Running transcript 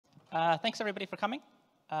Thanks everybody for coming.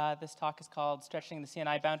 This talk is called Stretching the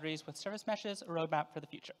CNI Boundaries with Service Meshes, a Roadmap for the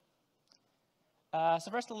Future. So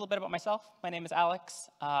first, a little bit about myself. My name is Alex.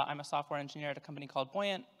 I'm a software engineer at a company called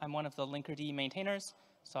Buoyant. I'm one of the Linkerd maintainers,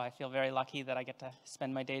 so I feel very lucky that I get to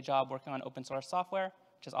spend my day job working on open source software,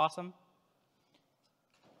 which is awesome.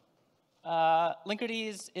 Linkerd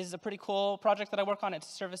is a pretty cool project that I work on. It's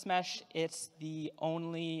a service mesh. It's the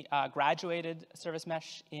only graduated service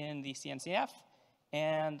mesh in the CNCF,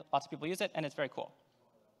 and lots of people use it, and it's very cool.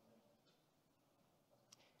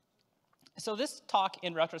 So this talk,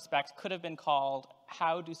 in retrospect, could have been called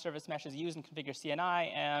How Do Service Meshes Use and Configure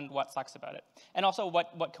CNI, and What Sucks About It? And also,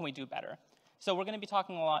 what can we do better? So we're going to be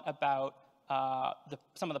talking a lot about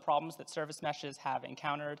some of the problems that service meshes have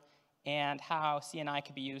encountered, and how CNI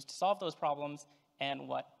could be used to solve those problems, and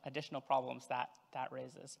what additional problems that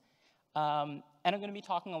raises. And I'm going to be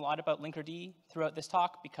talking a lot about Linkerd throughout this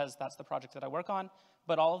talk, because that's the project that I work on.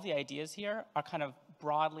 But all of the ideas here are kind of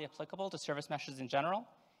broadly applicable to service meshes in general.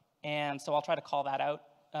 And so I'll try to call that out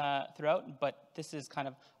throughout, but this is kind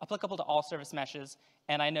of applicable to all service meshes.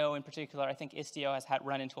 And I know in particular, I think Istio has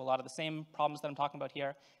run into a lot of the same problems that I'm talking about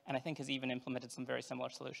here, and I think has even implemented some very similar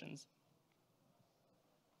solutions.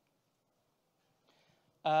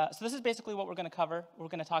 So this is basically what we're going to cover. We're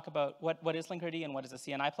going to talk about what is Linkerd and what is a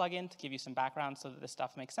CNI plugin, to give you some background so that this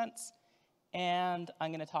stuff makes sense. And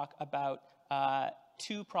I'm going to talk about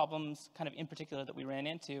two problems kind of in particular that we ran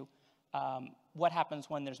into. What happens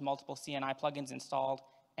when there's multiple CNI plugins installed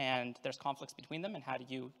and there's conflicts between them, and how do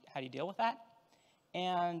you deal with that?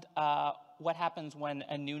 And what happens when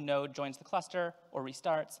a new node joins the cluster or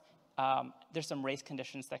restarts? There's some race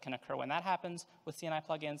conditions that can occur when that happens with CNI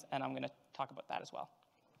plugins, and I'm going to talk about that as well.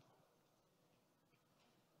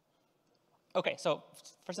 Okay, so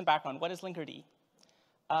for some background, what is Linkerd?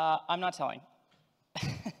 I'm not telling.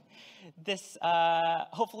 This,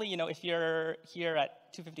 hopefully, if you're here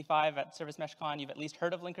at 255 at Service Mesh Con, you've at least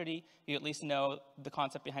heard of Linkerd. You at least know the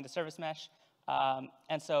concept behind a service mesh.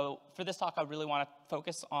 And so for this talk, I really want to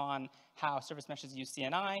focus on how service meshes use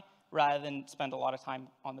CNI, rather than spend a lot of time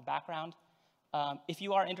on the background. If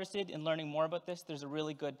you are interested in learning more about this, there's a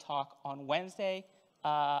really good talk on Wednesday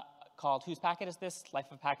called Whose Packet Is This? Life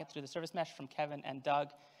of a Packet Through the Service Mesh from Kevin and Doug.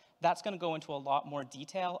 That's going to go into a lot more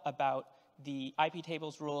detail about the IP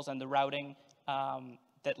tables rules and the routing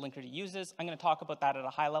that Linkerd uses. I'm going to talk about that at a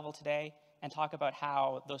high level today and talk about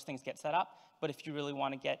how those things get set up. But if you really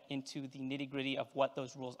want to get into the nitty-gritty of what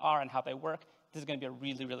those rules are and how they work, this is going to be a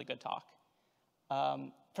really, really good talk.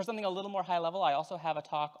 For something a little more high level, I also have a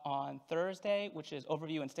talk on Thursday, which is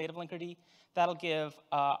Overview and State of Linkerd. That'll give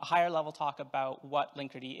a higher level talk about what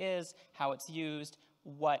Linkerd is, how it's used,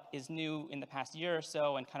 what is new in the past year or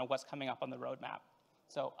so, and kind of what's coming up on the roadmap.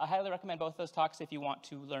 So I highly recommend both those talks if you want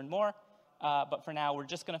to learn more. But for now, we're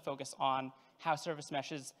just going to focus on how service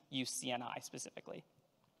meshes use CNI specifically.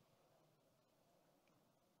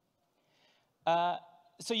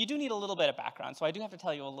 So you do need a little bit of background. So I do have to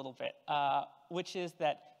tell you a little bit, which is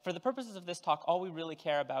that for the purposes of this talk, all we really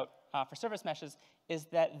care about for service meshes is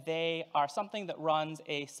that they are something that runs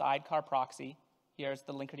a sidecar proxy. Here's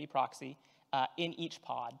the Linkerd proxy in each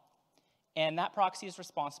pod. And that proxy is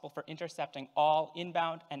responsible for intercepting all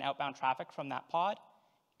inbound and outbound traffic from that pod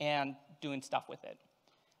and doing stuff with it.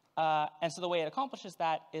 And so the way it accomplishes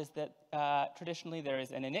that is that traditionally there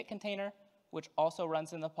is an init container, which also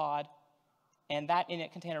runs in the pod. And that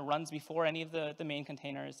init container runs before any of the main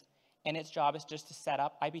containers. And its job is just to set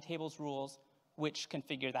up IP tables rules which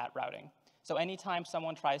configure that routing. So anytime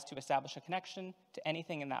someone tries to establish a connection to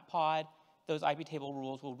anything in that pod, those IP table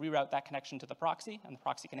rules will reroute that connection to the proxy, and the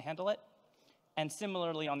proxy can handle it. And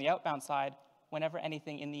similarly, on the outbound side, whenever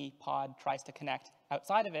anything in the pod tries to connect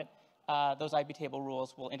outside of it, those IP table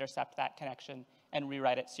rules will intercept that connection and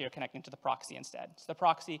rewrite it so you're connecting to the proxy instead. So the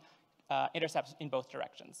proxy intercepts in both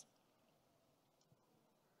directions.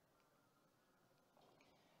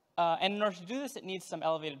 And in order to do this, it needs some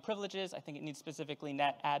elevated privileges. I think it needs specifically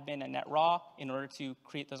net admin and net raw in order to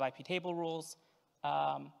create those IP table rules.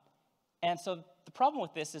 And so the problem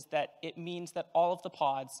with this is that it means that all of the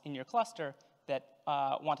pods in your cluster that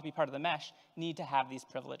want to be part of the mesh need to have these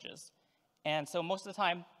privileges. And so most of the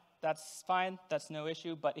time, that's fine. That's no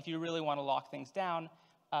issue. But if you really want to lock things down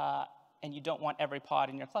and you don't want every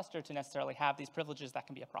pod in your cluster to necessarily have these privileges, that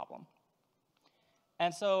can be a problem.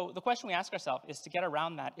 And so the question we ask ourselves is, to get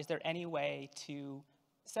around that, is there any way to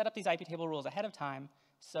set up these IP table rules ahead of time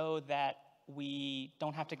so that we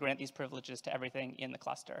don't have to grant these privileges to everything in the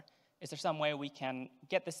cluster? Is there some way we can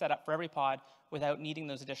get this set up for every pod without needing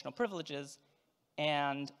those additional privileges?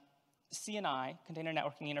 And CNI, Container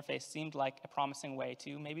Networking Interface, seemed like a promising way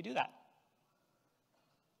to maybe do that.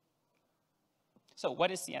 So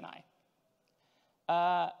what is CNI?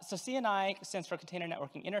 So CNI stands for Container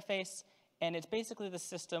Networking Interface, and it's basically the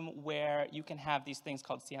system where you can have these things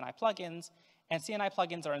called CNI plugins, and CNI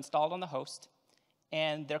plugins are installed on the host,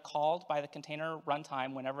 and they're called by the container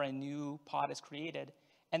runtime whenever a new pod is created,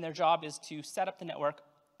 and their job is to set up the network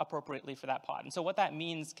appropriately for that pod. And so what that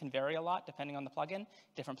means can vary a lot depending on the plugin.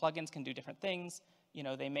 Different plugins can do different things. You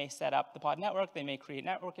know, they may set up the pod network, they may create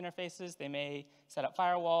network interfaces, they may set up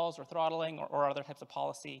firewalls or throttling or other types of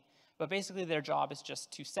policy. But basically their job is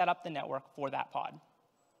just to set up the network for that pod.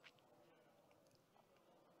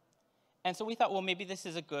 And so we thought, well, maybe this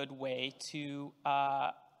is a good way to,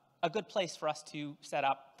 a good place for us to set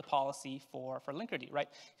up the policy for Linkerd, right?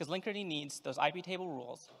 Because Linkerd needs those IP table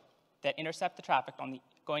rules that intercept the traffic on the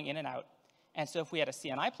going in and out. And so if we had a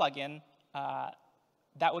CNI plugin,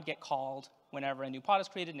 that would get called whenever a new pod is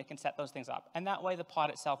created, and it can set those things up. And that way the pod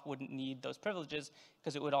itself wouldn't need those privileges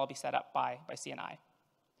because it would all be set up by CNI.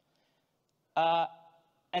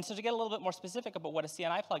 And so to get a little bit more specific about what a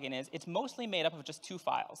CNI plugin is, it's mostly made up of just two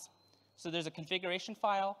files. So there's a configuration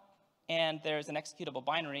file, and there's an executable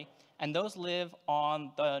binary, and those live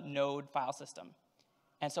on the node file system.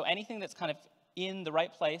 And so anything that's kind of in the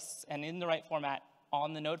right place and in the right format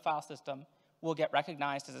on the node file system will get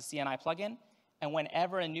recognized as a CNI plugin, and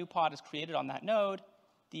whenever a new pod is created on that node,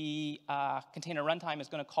 the container runtime is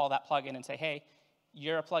going to call that plugin and say, hey,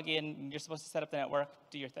 you're a plugin, you're supposed to set up the network,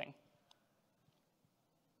 do your thing.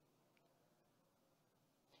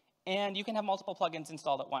 And you can have multiple plugins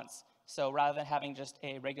installed at once. So rather than having just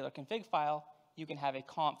a regular config file, you can have a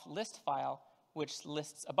conf list file, which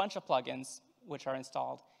lists a bunch of plugins which are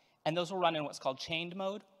installed. And those will run in what's called chained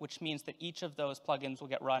mode, which means that each of those plugins will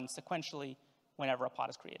get run sequentially whenever a pod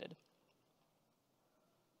is created.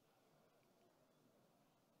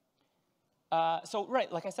 So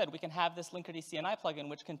right, like I said, we can have this Linkerd CNI plugin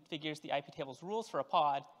which configures the IP tables rules for a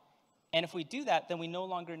pod. And if we do that, then we no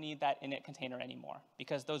longer need that init container anymore,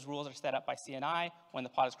 because those rules are set up by CNI when the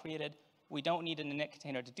pod is created. We don't need an init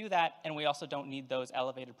container to do that, and we also don't need those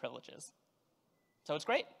elevated privileges. So it's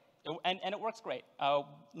great, and it works great.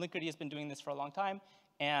 Linkerd has been doing this for a long time,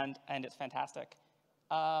 and it's fantastic.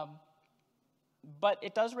 But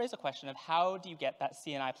it does raise a question of how do you get that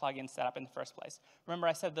CNI plugin set up in the first place? Remember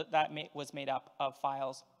I said that that was made up of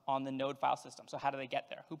files on the node file system, so how do they get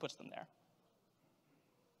there? Who puts them there?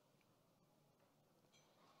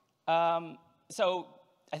 So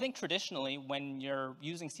I think traditionally, when you're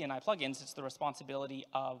using CNI plugins, it's the responsibility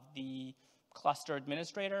of the cluster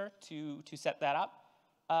administrator to set that up.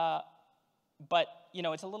 But you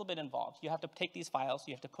know, it's a little bit involved. You have to take these files,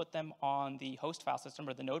 you have to put them on the host file system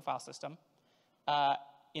or the node file system.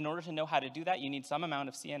 In order to know how to do that, you need some amount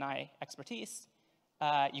of CNI expertise.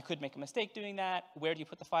 You could make a mistake doing that. Where do you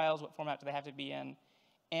put the files? What format do they have to be in?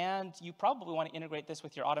 And you probably want to integrate this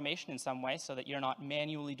with your automation in some way so that you're not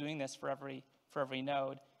manually doing this for every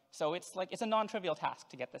node. So it's a non-trivial task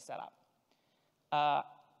to get this set up.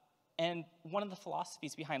 And one of the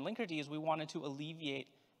philosophies behind Linkerd is we wanted to alleviate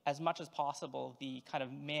as much as possible the kind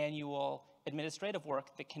of manual administrative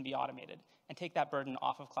work that can be automated and take that burden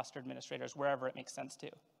off of cluster administrators wherever it makes sense to.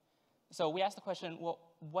 So we asked the question, well,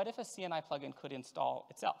 what if a CNI plugin could install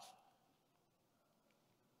itself?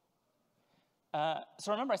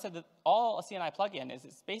 So remember I said that all a CNI plugin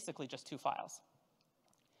is basically just two files.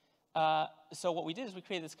 So what we did is we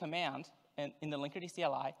created this command in the Linkerd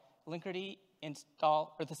CLI, Linkerd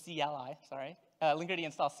install, or the CLI, sorry, Linkerd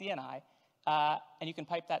install CNI, and you can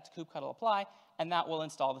pipe that to kubectl apply, and that will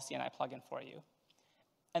install the CNI plugin for you.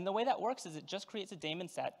 And the way that works is it just creates a daemon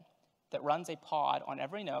set that runs a pod on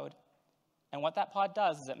every node, and what that pod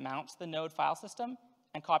does is it mounts the node file system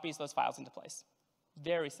and copies those files into place.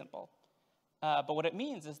 Very simple. But what it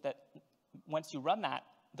means is that once you run that,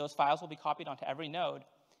 those files will be copied onto every node,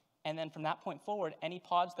 and then from that point forward, any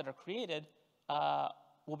pods that are created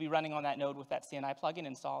will be running on that node with that CNI plugin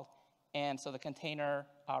installed, and so the container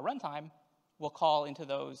runtime will call into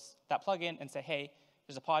that plugin and say, hey,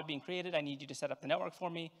 there's a pod being created, I need you to set up the network for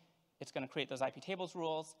me. It's going to create those IP tables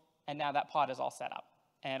rules, and now that pod is all set up,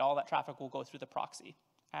 and all that traffic will go through the proxy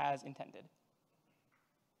as intended.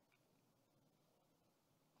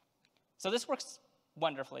 So this works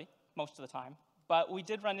wonderfully most of the time, but we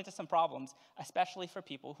did run into some problems, especially for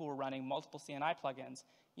people who were running multiple CNI plugins.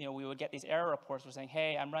 You know, we would get these error reports saying,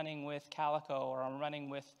 hey, I'm running with Calico, or I'm running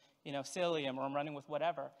with Cilium, or I'm running with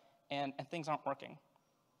whatever, and things aren't working.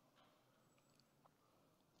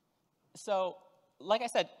 So like I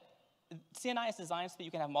said, CNI is designed so that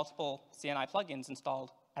you can have multiple CNI plugins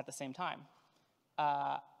installed at the same time.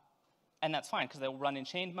 And that's fine, because they'll run in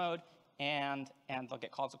chained mode, and they'll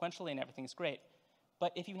get called sequentially, and everything's great.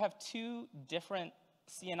 But if you have two different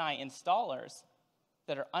CNI installers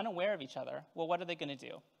that are unaware of each other, well, what are they going to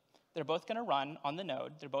do? They're both going to run on the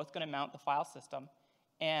node. They're both going to mount the file system.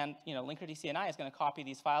 And Linkerd CNI is going to copy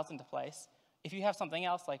these files into place. If you have something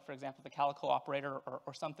else, like, for example, the Calico operator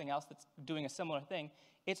or something else that's doing a similar thing,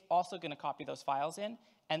 it's also going to copy those files in.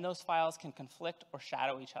 And those files can conflict or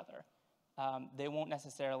shadow each other. They won't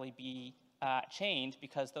necessarily be chained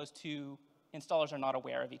because those two installers are not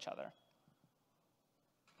aware of each other.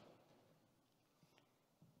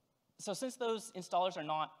 So since those installers are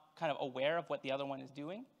not kind of aware of what the other one is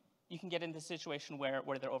doing, you can get into a situation where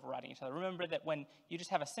they're overriding each other. Remember that when you just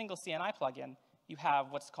have a single CNI plugin, you have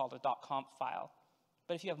what's called a .conf file.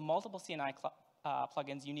 But if you have multiple CNI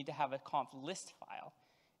plugins, you need to have a conf list file.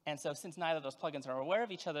 And so since neither of those plugins are aware of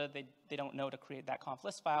each other, they don't know to create that conf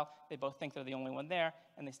list file. They both think they're the only one there,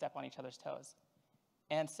 and they step on each other's toes.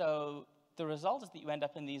 And so the result is that you end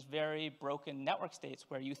up in these very broken network states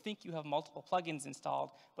where you think you have multiple plugins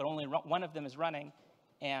installed, but only one of them is running,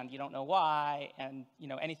 and you don't know why, and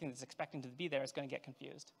anything that's expecting to be there is going to get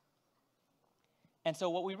confused. And so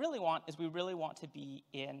what we really want is we really want to be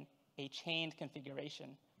in a chained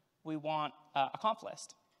configuration. We want a conf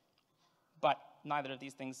list, but neither of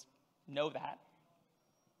these things know that.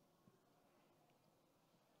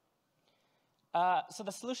 So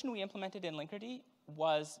the solution we implemented in Linkerd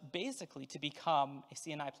was basically to become a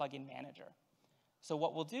CNI plugin manager. So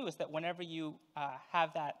what we'll do is that whenever you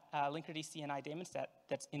have that Linkerd CNI daemon set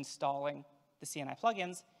that's installing the CNI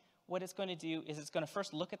plugins, what it's going to do is it's going to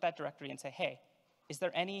first look at that directory and say, hey, is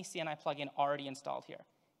there any CNI plugin already installed here?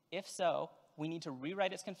 If so, we need to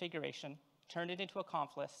rewrite its configuration, turn it into a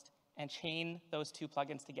conf list, and chain those two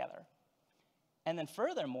plugins together. And then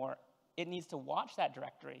furthermore, it needs to watch that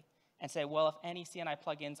directory and say, well, if any CNI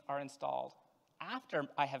plugins are installed after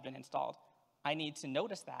I have been installed, I need to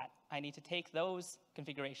notice that. I need to take those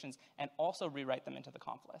configurations and also rewrite them into the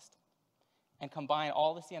conf list and combine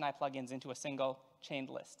all the CNI plugins into a single chained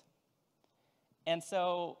list. And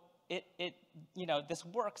so this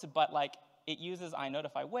works, but it uses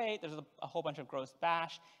inotify wait. There's a whole bunch of gross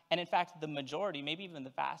bash. And in fact, the majority, maybe even the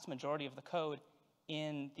vast majority of the code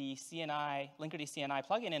in the Linkerd CNI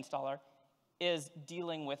plugin installer is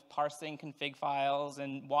dealing with parsing config files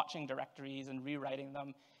and watching directories and rewriting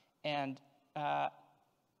them and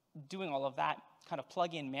doing all of that kind of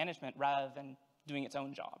plugin management rather than doing its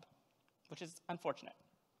own job, which is unfortunate.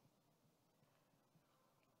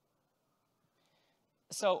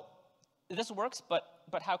 So this works, but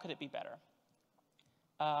how could it be better?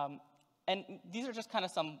 And these are just kind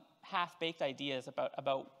of some half-baked ideas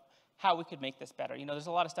about how we could make this better. There's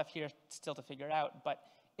a lot of stuff here still to figure out, but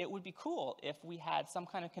it would be cool if we had some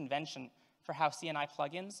kind of convention for how CNI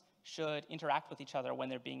plugins should interact with each other when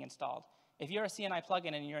they're being installed. If you're a CNI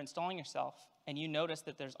plugin and you're installing yourself and you notice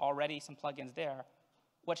that there's already some plugins there,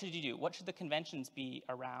 what should you do? What should the conventions be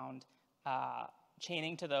around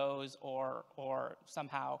chaining to those or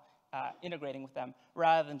somehow integrating with them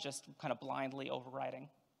rather than just kind of blindly overriding?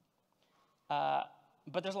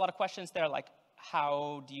 But there's a lot of questions there, like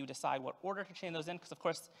how do you decide what order to chain those in? Because of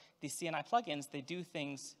course, these CNI plugins, they do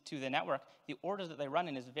things to the network. The order that they run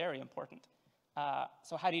in is very important.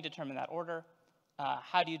 So how do you determine that order?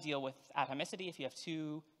 How do you deal with atomicity if you have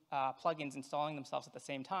two plugins installing themselves at the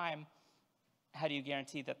same time? How do you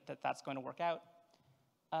guarantee that that's going to work out?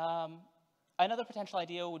 Another potential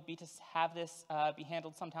idea would be to have this be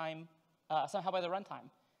handled somehow by the runtime.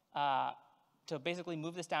 To basically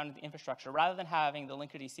move this down to the infrastructure. Rather than having the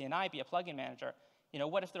Linkerd CNI be a plugin manager,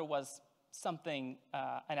 what if there was something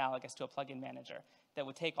analogous to a plugin manager that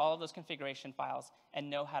would take all of those configuration files and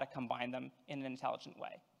know how to combine them in an intelligent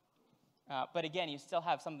way? But again, you still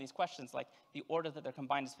have some of these questions, like the order that they're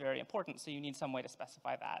combined is very important, so you need some way to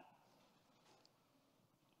specify that.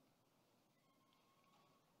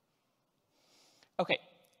 Okay,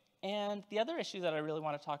 and the other issue that I really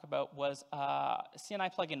want to talk about was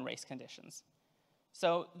CNI plugin race conditions.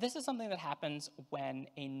 So this is something that happens when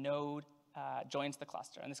a node joins the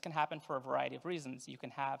cluster, and this can happen for a variety of reasons. You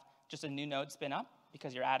can have just a new node spin up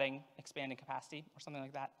because you're expanding capacity or something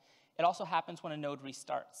like that. It also happens when a node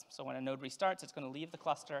restarts. So when a node restarts, it's going to leave the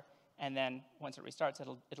cluster, and then once it restarts,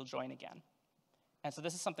 it'll join again. And so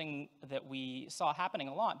this is something that we saw happening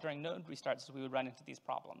a lot during node restarts, so we would run into these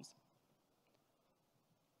problems.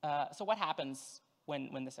 So what happens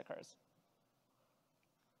when this occurs?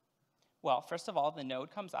 Well, first of all, the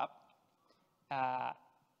node comes up.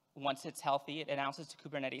 Once it's healthy, it announces to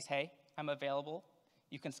Kubernetes, hey, I'm available.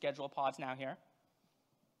 You can schedule pods now here.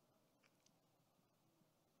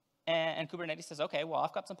 And Kubernetes says, okay, well,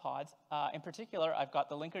 I've got some pods. In particular, I've got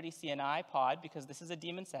the Linkerd CNI pod because this is a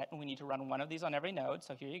daemon set, and we need to run one of these on every node,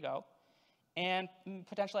 so here you go. And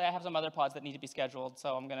potentially I have some other pods that need to be scheduled,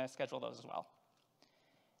 so I'm going to schedule those as well.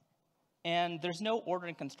 And there's no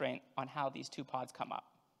ordering constraint on how these two pods come up.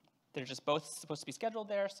 They're just both supposed to be scheduled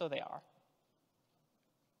there, so they are.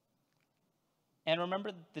 And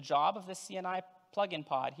remember, the job of this CNI plugin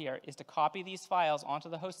pod here is to copy these files onto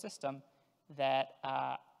the host system that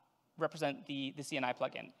represent the CNI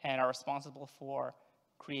plugin and are responsible for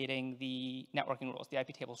creating the networking rules, the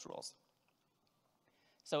IP tables rules.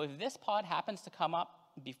 So if this pod happens to come up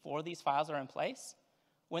before these files are in place,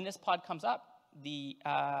 when this pod comes up, the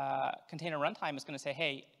container runtime is going to say,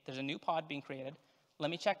 hey, there's a new pod being created. Let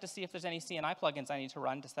me check to see if there's any CNI plugins I need to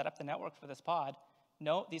run to set up the network for this pod.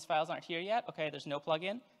 No, these files aren't here yet. OK, there's no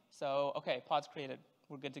plugin. So OK, pod's created.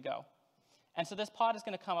 We're good to go. And so this pod is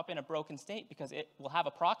going to come up in a broken state because it will have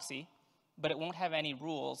a proxy, but it won't have any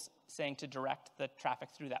rules saying to direct the traffic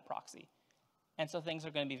through that proxy. And so things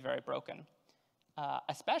are going to be very broken,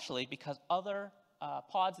 especially because other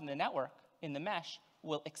pods in the network, in the mesh,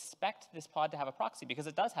 will expect this pod to have a proxy because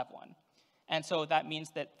it does have one. And so that means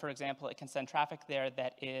that, for example, it can send traffic there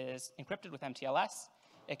that is encrypted with MTLS.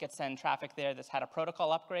 It could send traffic there that's had a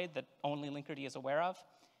protocol upgrade that only Linkerd is aware of.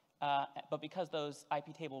 But because those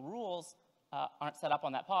IP table rules aren't set up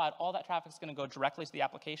on that pod, all that traffic is going to go directly to the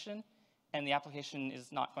application, and the application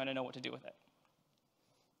is not going to know what to do with it.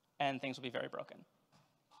 And things will be very broken.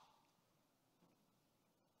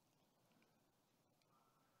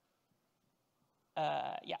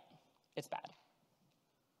 Yeah, it's bad.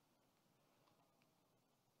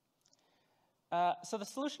 So the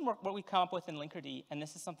solution what we come up with in Linkerd, and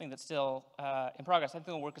this is something that's still in progress, I think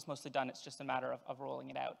the work is mostly done, it's just a matter of rolling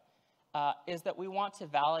it out, is that we want to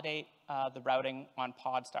validate the routing on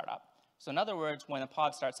pod startup. So in other words, when a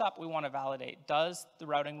pod starts up, we want to validate, do the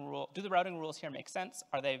routing rules here make sense?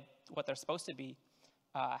 Are they what they're supposed to be?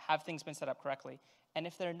 Have things been set up correctly? And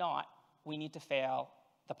if they're not, we need to fail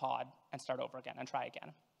the pod and start over again and try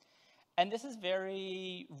again. And this is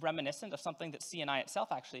very reminiscent of something that CNI itself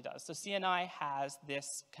actually does. So CNI has this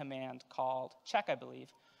command called check, I believe,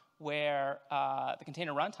 where the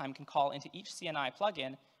container runtime can call into each CNI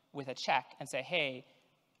plugin with a check and say, hey,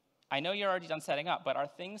 I know you're already done setting up, but are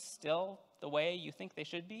things still the way you think they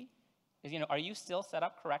should be? Are you still set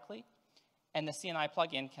up correctly? And the CNI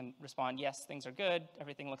plugin can respond, yes, things are good,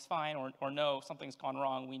 everything looks fine, or no, something's gone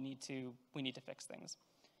wrong, we need to fix things.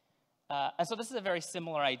 And so this is a very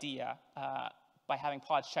similar idea by having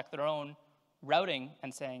pods check their own routing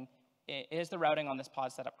and saying, is the routing on this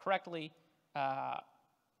pod set up correctly?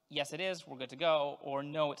 Yes, it is, we're good to go, or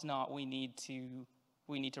no, it's not, we need to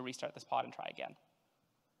restart this pod and try again.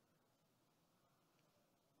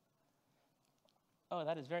 Oh,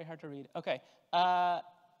 that is very hard to read. OK.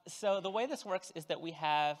 So the way this works is that we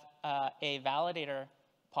have a validator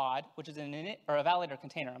pod, which is an init, or a validator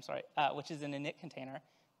container, I'm sorry, which is an init container.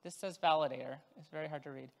 This says validator. It's very hard to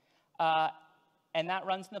read. And that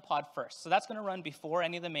runs in the pod first. So that's going to run before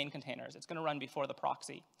any of the main containers. It's going to run before the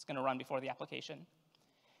proxy. It's going to run before the application.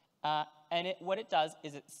 And what it does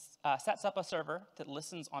is it sets up a server that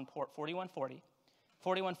listens on port 4140.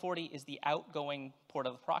 4140 is the outgoing port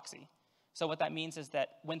of the proxy. So what that means is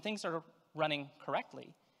that when things are running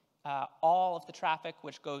correctly, all of the traffic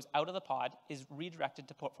which goes out of the pod is redirected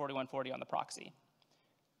to port 4140 on the proxy.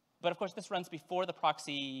 But of course, this runs before the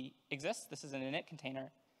proxy exists. This is an init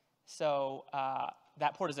container. So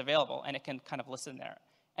that port is available, and it can kind of listen there.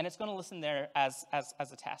 And it's going to listen there as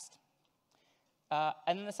a test.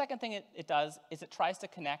 And then the second thing it does is it tries to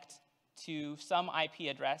connect to some IP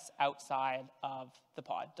address outside of the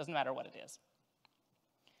pod. Doesn't matter what it is.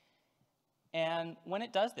 And when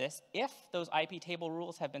it does this, if those IP table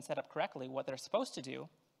rules have been set up correctly, what they're supposed to do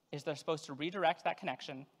is they're supposed to redirect that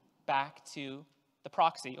connection back to the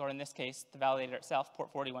proxy, or in this case, the validator itself,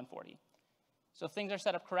 port 4140. So if things are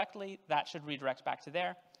set up correctly, that should redirect back to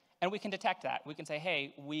there. And we can detect that. We can say,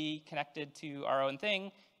 hey, we connected to our own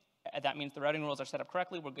thing. That means the routing rules are set up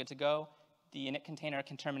correctly. We're good to go. The init container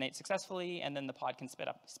can terminate successfully, and then the pod can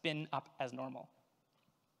spin up as normal.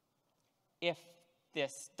 If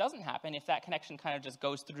this doesn't happen, if that connection kind of just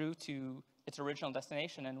goes through to its original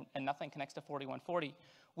destination and nothing connects to 4140,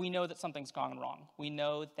 we know that something's gone wrong. We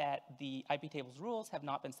know that the IP tables rules have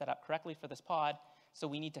not been set up correctly for this pod, so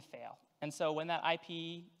we need to fail. And so when that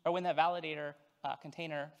IP, or when that validator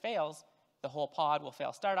container fails, the whole pod will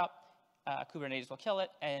fail startup, Kubernetes will kill it,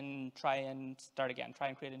 and try and start again, try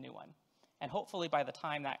and create a new one. And hopefully by the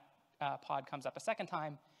time that pod comes up a second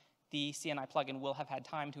time, the CNI plugin will have had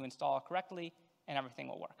time to install correctly, and everything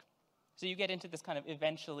will work. So you get into this kind of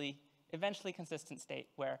eventually consistent state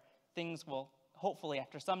where things will, hopefully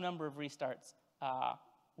after some number of restarts,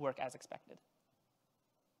 work as expected.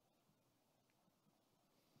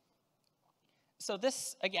 So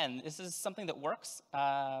this, again, this is something that works.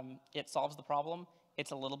 It solves the problem.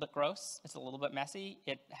 It's a little bit gross. It's a little bit messy.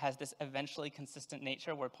 It has this eventually consistent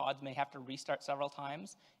nature where pods may have to restart several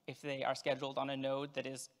times if they are scheduled on a node that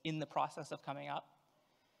is in the process of coming up.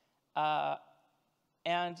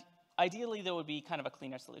 And ideally, there would be kind of a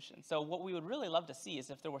cleaner solution. So what we would really love to see is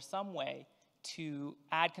if there were some way to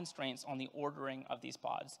add constraints on the ordering of these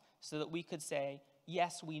pods so that we could say,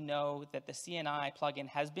 yes, we know that the CNI plugin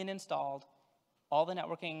has been installed, all the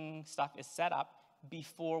networking stuff is set up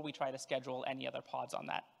before we try to schedule any other pods on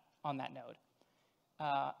that node.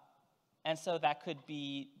 And so that could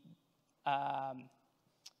be,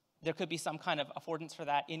 there could be some kind of affordance for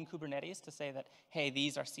that in Kubernetes to say that, hey,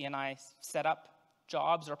 these are CNI setup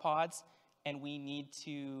jobs or pods, and we need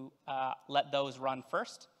to let those run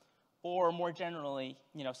first. Or more generally,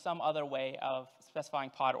 some other way of specifying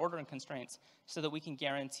pod ordering constraints so that we can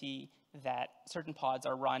guarantee that certain pods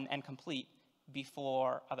are run and complete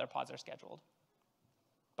before other pods are scheduled.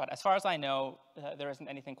 But as far as I know, there isn't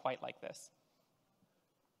anything quite like this.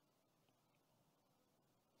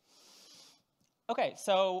 Okay,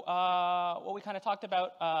 so what we kind of talked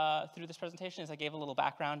about through this presentation is I gave a little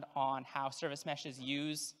background on how service meshes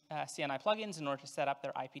use CNI plugins in order to set up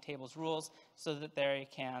their IP tables rules so that they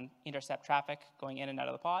can intercept traffic going in and out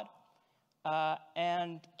of the pod.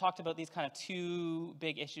 And talked about these kind of two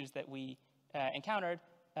big issues that we encountered.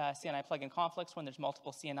 CNI plugin conflicts when there's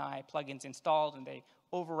multiple CNI plugins installed and they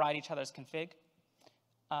override each other's config.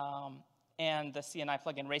 And the CNI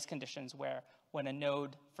plugin race conditions where when a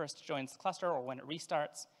node first joins the cluster or when it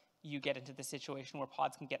restarts, you get into the situation where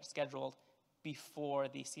pods can get scheduled before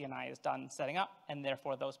the CNI is done setting up, and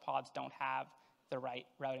therefore those pods don't have the right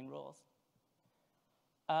routing rules.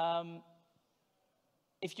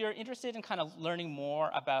 If you're interested in kind of learning more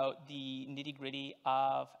about the nitty-gritty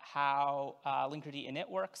of how Linkerd init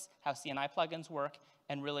works, how CNI plugins work,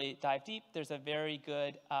 and really dive deep, there's a very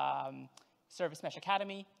good Service Mesh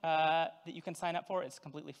Academy that you can sign up for. It's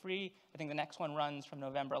completely free. I think the next one runs from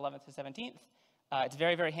November 11th to 17th. It's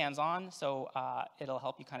very, very hands-on, so it'll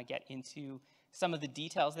help you kind of get into some of the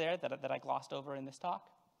details there that I glossed over in this talk.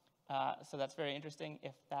 So that's very interesting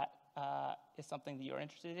if that is something that you're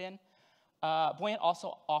interested in. Buoyant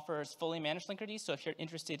also offers fully managed Linkerd, so if you're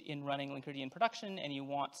interested in running Linkerd in production and you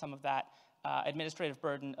want some of that administrative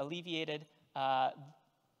burden alleviated,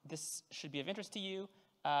 this should be of interest to you.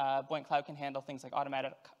 Buoyant Cloud can handle things like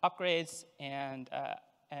automatic upgrades and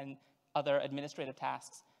other administrative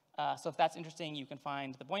tasks. So if that's interesting, you can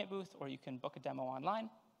find the Buoyant booth or you can book a demo online.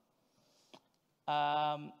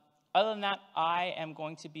 Other than that, I am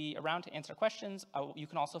going to be around to answer questions. You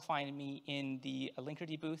can also find me in the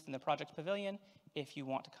Linkerd booth in the project pavilion. If you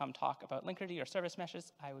want to come talk about Linkerd or service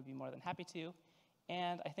meshes, I would be more than happy to.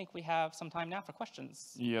 And I think we have some time now for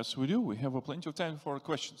questions. Yes, we do. We have plenty of time for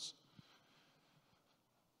questions.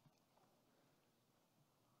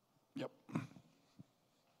 Yep.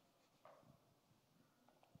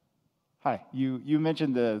 Hi, you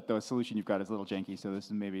mentioned the solution you've got is a little janky, so this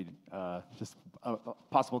is maybe just a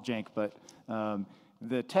possible jank, but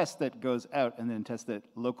the test that goes out and then test that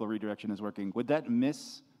local redirection is working, would that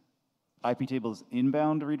miss IP tables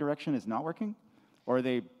inbound redirection is not working? Or are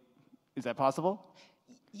they, is that possible?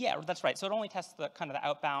 Yeah, that's right. So it only tests the kind of the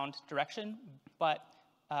outbound direction, but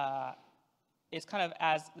it's kind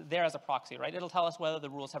of there as a proxy, right? It'll tell us whether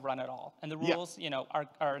the rules have run at all. And the rules,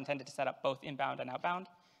 are intended to set up both inbound and outbound.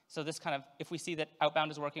 So this kind of, if we see that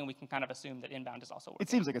outbound is working, we can kind of assume that inbound is also working. It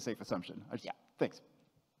seems like a safe assumption. Yeah. Thanks.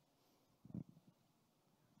 There's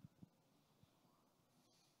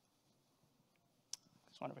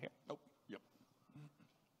one over here. Oh, yep.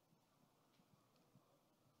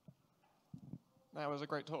 That was a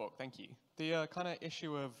great talk, thank you. The kind of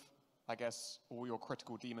issue of, I guess, all your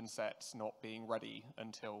critical daemon sets not being ready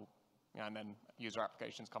until, and then user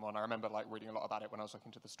applications come on. I remember reading a lot about it when I was looking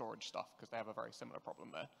into the storage stuff, because they have a very similar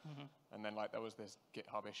problem there. Mm-hmm. And then there was this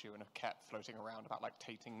GitHub issue and a cat floating around about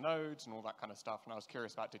tating nodes and all that kind of stuff. And I was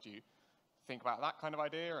curious about, did you think about that kind of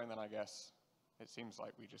idea? And then I guess it seems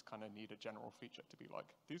like we just kind of need a general feature to be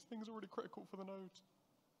these things are really critical for the nodes.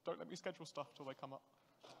 Don't let me schedule stuff till they come up.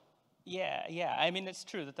 Yeah. I mean, it's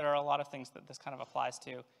true that there are a lot of things that this kind of applies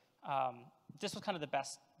to. This was kind of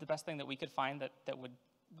the best thing that we could find that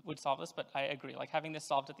would solve this, but I agree. Having this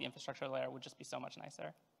solved at the infrastructure layer would just be so much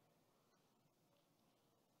nicer.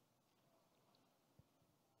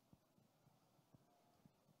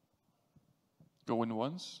 Going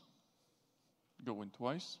once, going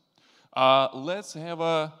twice. Let's have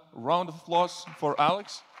a round of applause for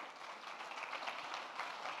Alex.